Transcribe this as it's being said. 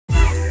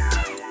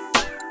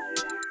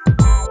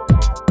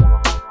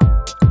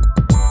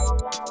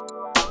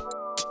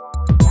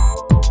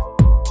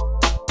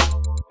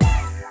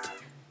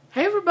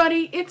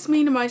everybody, it's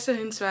me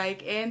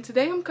Namaisa, and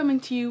today I'm coming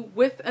to you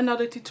with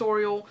another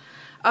tutorial.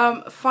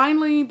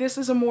 Finally, this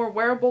is a more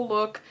wearable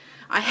look.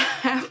 I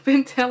have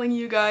been telling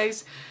you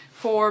guys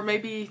for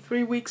maybe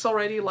 3 weeks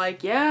already,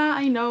 like, yeah,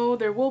 I know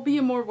there will be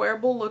a more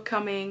wearable look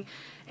coming,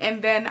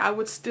 and then I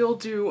would still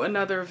do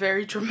another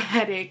very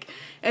dramatic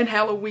and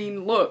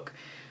Halloween look.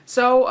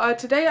 So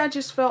today I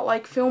just felt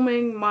like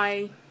filming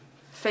my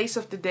face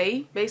of the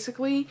day,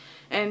 basically,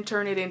 and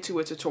turn it into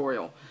a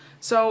tutorial.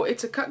 So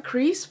it's a cut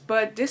crease,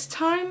 but this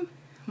time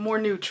more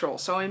neutral,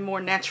 so in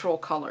more natural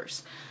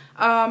colors.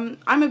 I'm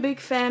a big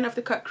fan of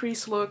the cut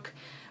crease look,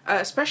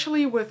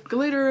 especially with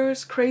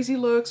glitters, crazy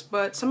looks,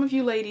 but some of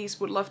you ladies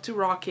would love to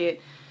rock it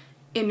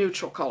in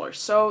neutral colors.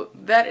 So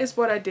that is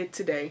what I did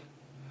today.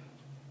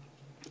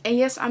 And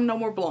yes, I'm no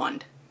more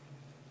blonde.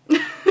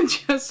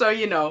 Just so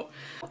you know.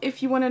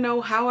 If you want to know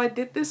how I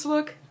did this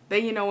look,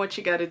 then you know what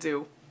you gotta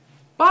do.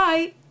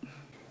 Bye!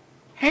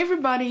 Hey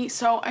everybody,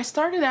 so I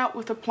started out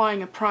with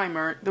applying a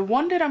primer. The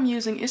one that I'm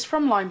using is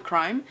from Lime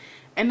Crime,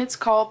 and it's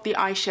called the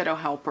Eyeshadow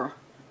Helper.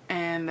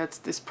 And that's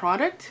this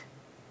product.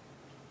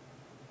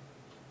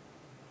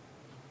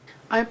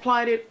 I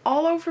applied it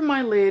all over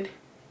my lid,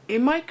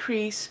 in my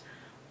crease,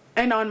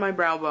 and on my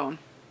brow bone.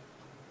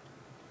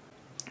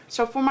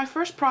 So for my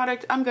first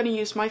product, I'm going to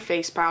use my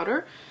face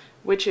powder,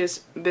 which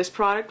is this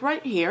product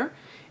right here.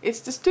 It's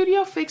the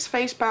Studio Fix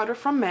face powder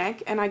from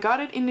M.A.C, and I got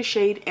it in the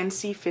shade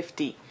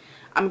NC50.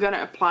 I'm going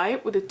to apply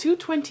it with a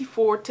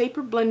 224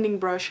 taper blending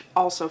brush,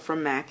 also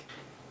from M.A.C.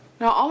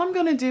 Now all I'm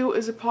going to do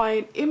is apply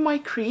it in my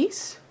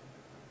crease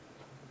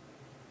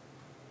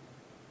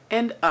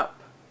and up,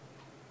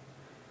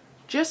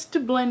 just to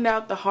blend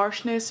out the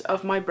harshness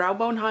of my brow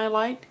bone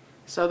highlight,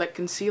 so that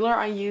concealer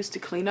I use to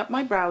clean up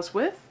my brows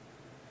with.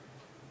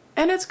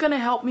 And it's going to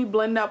help me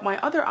blend out my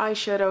other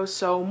eyeshadows,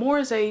 so more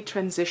as a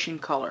transition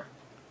color.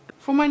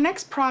 For my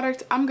next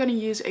product, I'm going to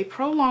use a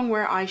Pro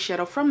Longwear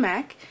eyeshadow from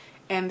M.A.C,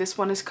 and this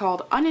one is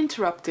called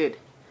Uninterrupted.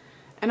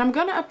 And I'm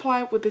going to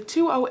apply it with the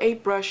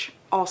 208 brush,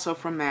 also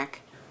from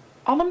M.A.C.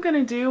 All I'm going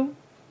to do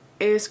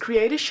is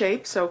create a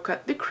shape, so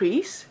cut the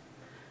crease.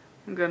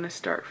 I'm going to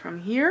start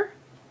from here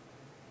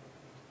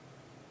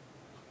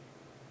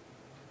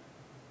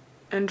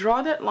and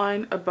draw that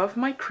line above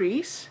my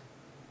crease,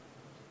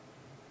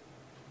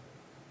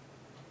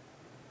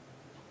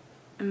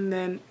 and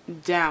then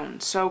down,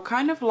 so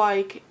kind of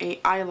like a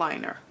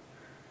eyeliner.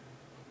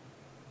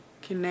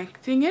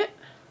 Connecting it.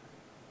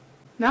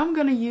 Now I'm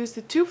going to use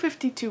the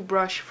 252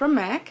 brush from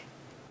M.A.C,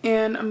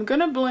 and I'm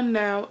going to blend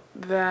out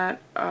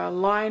that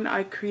line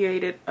I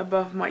created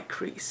above my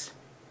crease.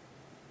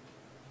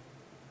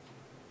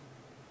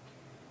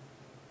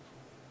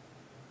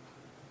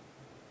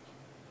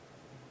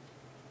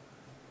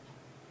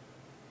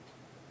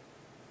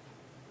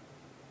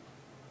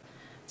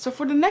 So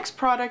for the next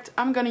product,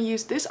 I'm going to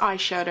use this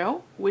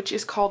eyeshadow, which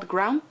is called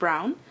Ground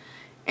Brown,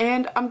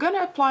 and I'm going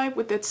to apply it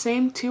with that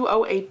same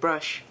 208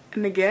 brush.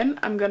 And again,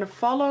 I'm going to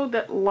follow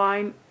that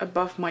line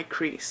above my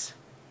crease.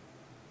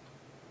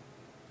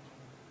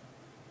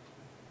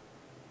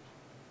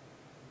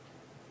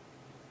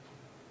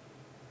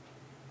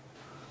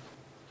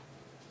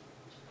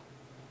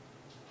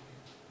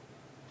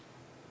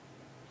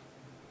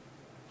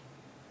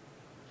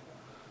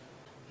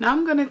 Now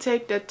I'm going to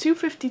take that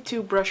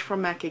 252 brush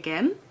from M.A.C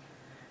again,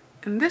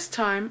 and this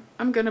time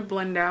I'm going to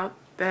blend out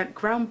that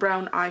Ground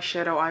Brown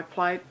eyeshadow I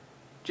applied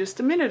just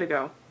a minute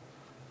ago.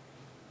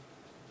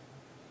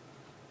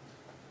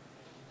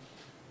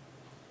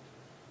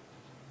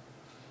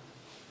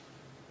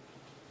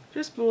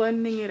 Just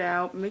blending it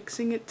out,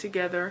 mixing it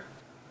together.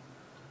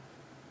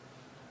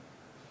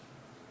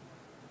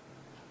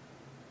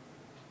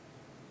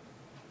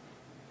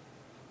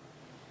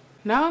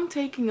 Now I'm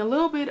taking a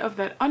little bit of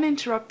that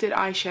Uninterrupted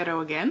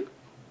eyeshadow again,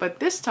 but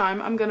this time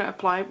I'm going to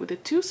apply it with a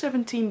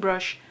 217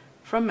 brush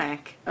from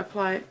M.A.C.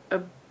 Apply it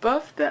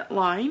above that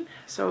line,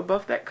 so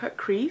above that cut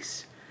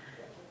crease,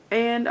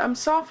 and I'm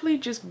softly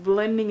just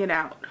blending it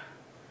out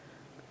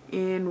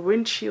in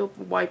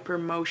windshield wiper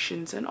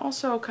motions, and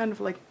also kind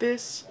of like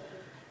this,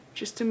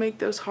 just to make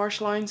those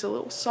harsh lines a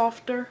little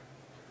softer,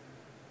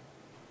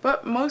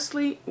 but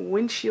mostly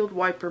windshield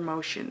wiper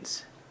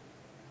motions.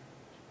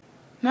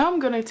 Now I'm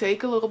going to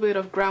take a little bit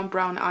of Ground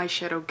Brown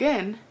eyeshadow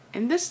again,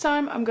 and this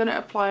time I'm going to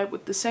apply it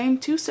with the same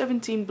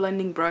 217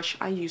 blending brush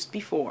I used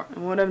before.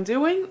 And what I'm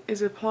doing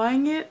is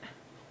applying it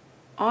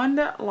on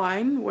that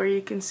line where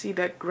you can see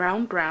that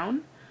Ground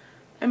Brown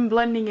and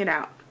blending it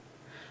out.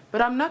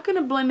 But I'm not going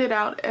to blend it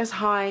out as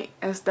high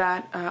as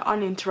that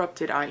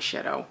Uninterrupted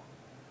eyeshadow.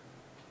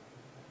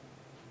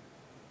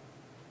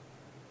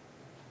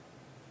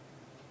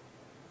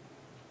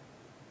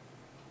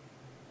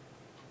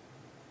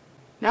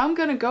 Now I'm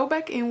going to go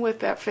back in with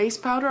that face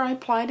powder I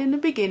applied in the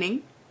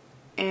beginning,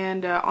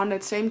 and on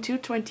that same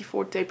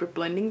 224 taper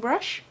blending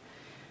brush,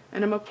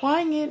 and I'm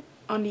applying it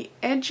on the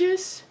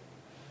edges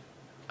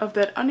of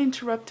that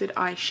Uninterrupted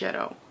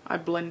eyeshadow I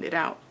blended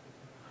out,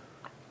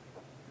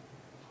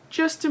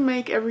 just to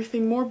make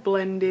everything more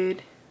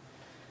blended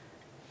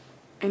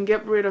and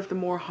get rid of the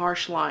more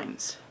harsh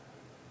lines.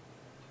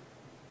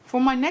 For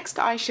my next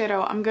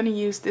eyeshadow, I'm going to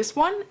use this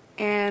one,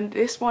 and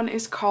this one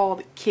is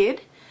called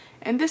Kid,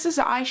 and this is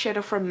an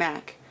eyeshadow from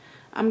M.A.C.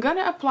 I'm going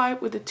to apply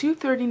it with a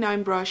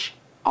 239 brush,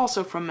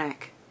 also from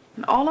M.A.C.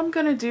 And all I'm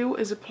going to do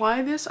is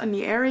apply this on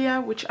the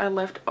area which I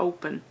left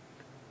open.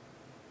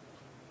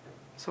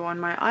 So on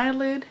my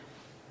eyelid,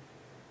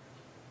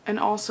 and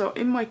also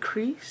in my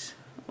crease,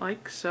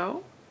 like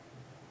so.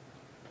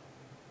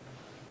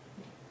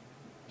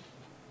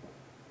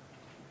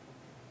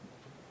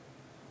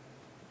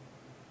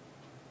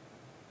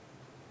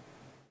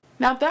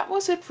 Now that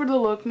was it for the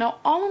look. Now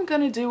all I'm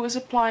going to do is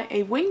apply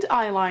a winged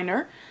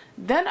eyeliner.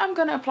 Then I'm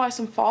going to apply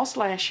some false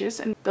lashes.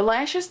 And the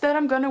lashes that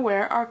I'm going to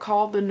wear are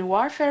called the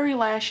Noir Fairy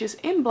lashes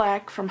in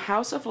black from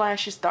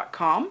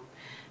houseoflashes.com.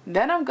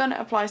 Then I'm going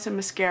to apply some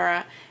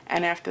mascara.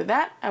 And after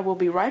that I will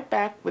be right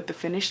back with the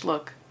finished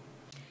look.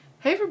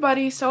 Hey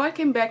everybody, so I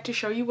came back to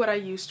show you what I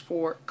used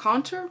for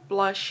contour,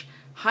 blush,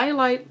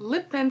 highlight,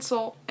 lip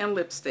pencil, and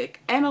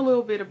lipstick. And a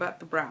little bit about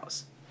the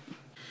brows.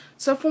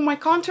 So for my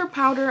contour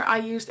powder, I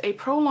used a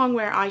Pro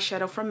Longwear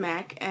eyeshadow from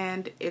M.A.C.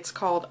 and it's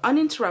called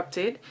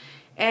Uninterrupted.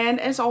 And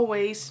as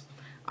always,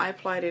 I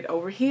applied it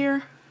over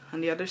here,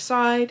 on the other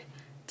side,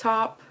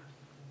 top,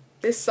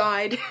 this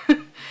side,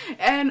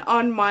 and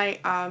on my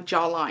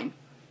jawline,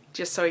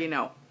 just so you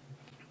know.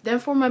 Then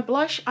for my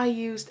blush, I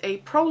used a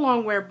Pro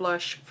Longwear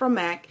blush from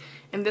M.A.C.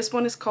 and this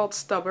one is called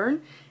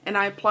Stubborn, and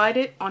I applied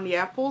it on the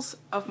apples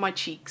of my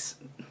cheeks.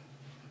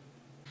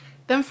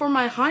 Then for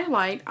my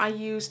highlight, I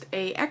used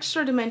a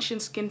Extra Dimension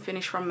Skin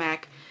Finish from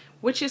M.A.C,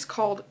 which is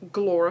called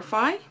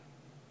Glorify,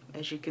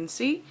 as you can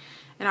see.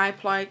 And I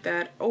applied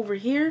that over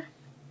here,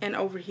 and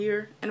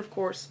of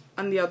course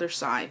on the other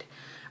side.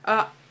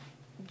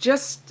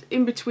 Just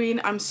in between,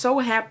 I'm so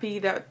happy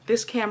that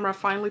this camera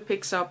finally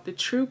picks up the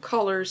true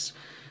colors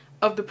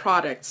of the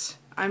products.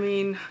 I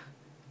mean,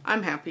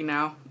 I'm happy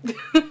now.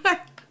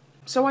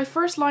 So I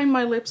first lined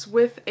my lips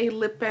with a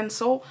lip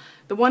pencil.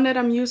 The one that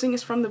I'm using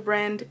is from the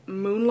brand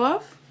Moon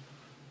Love,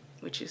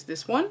 which is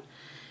this one.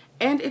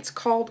 And it's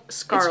called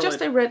Scarlet. It's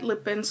just a red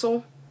lip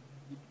pencil.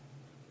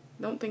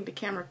 Don't think the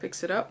camera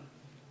picks it up.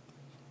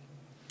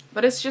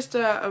 But it's just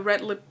a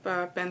red lip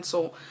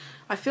pencil.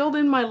 I filled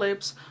in my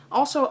lips.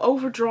 Also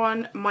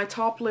overdrawn my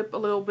top lip a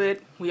little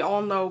bit. We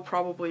all know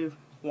probably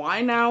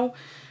why now.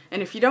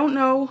 And if you don't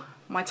know,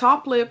 my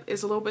top lip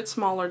is a little bit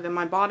smaller than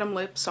my bottom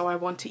lip, so I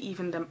want to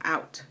even them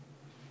out.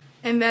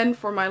 And then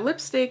for my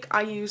lipstick,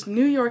 I used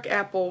New York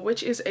Apple,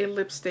 which is a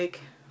lipstick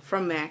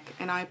from M.A.C.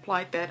 And I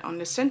applied that on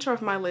the center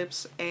of my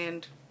lips,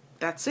 and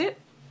that's it.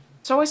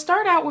 So I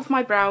start out with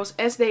my brows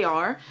as they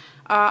are.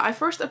 I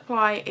first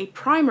apply a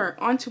primer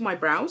onto my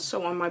brows,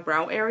 so on my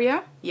brow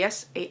area.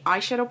 Yes, a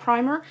eyeshadow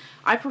primer.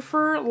 I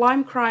prefer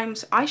Lime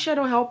Crime's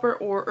Eyeshadow Helper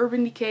or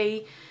Urban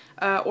Decay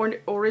or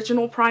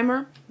Original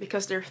Primer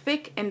because they're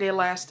thick and they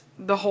last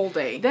the whole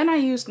day. Then I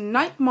used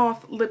Night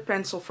Moth Lip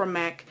Pencil from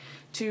M.A.C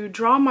to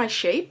draw my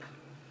shape,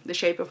 the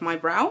shape of my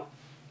brow.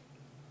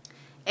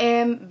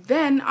 And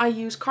then I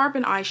use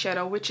Carbon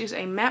Eyeshadow, which is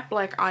a matte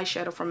black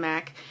eyeshadow from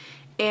M.A.C,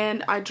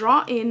 and I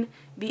draw in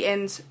the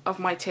ends of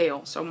my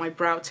tail, so my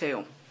brow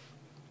tail,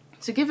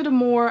 to give it a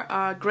more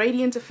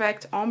gradient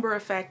effect, ombre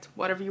effect,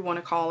 whatever you want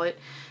to call it.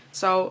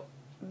 So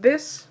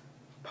this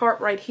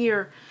part right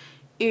here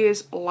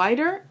is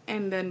lighter,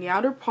 and then the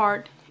outer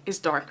part is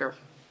darker.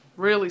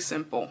 Really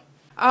simple.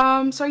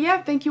 So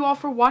yeah, thank you all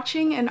for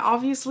watching, and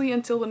obviously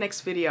until the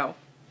next video.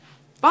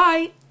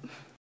 Bye!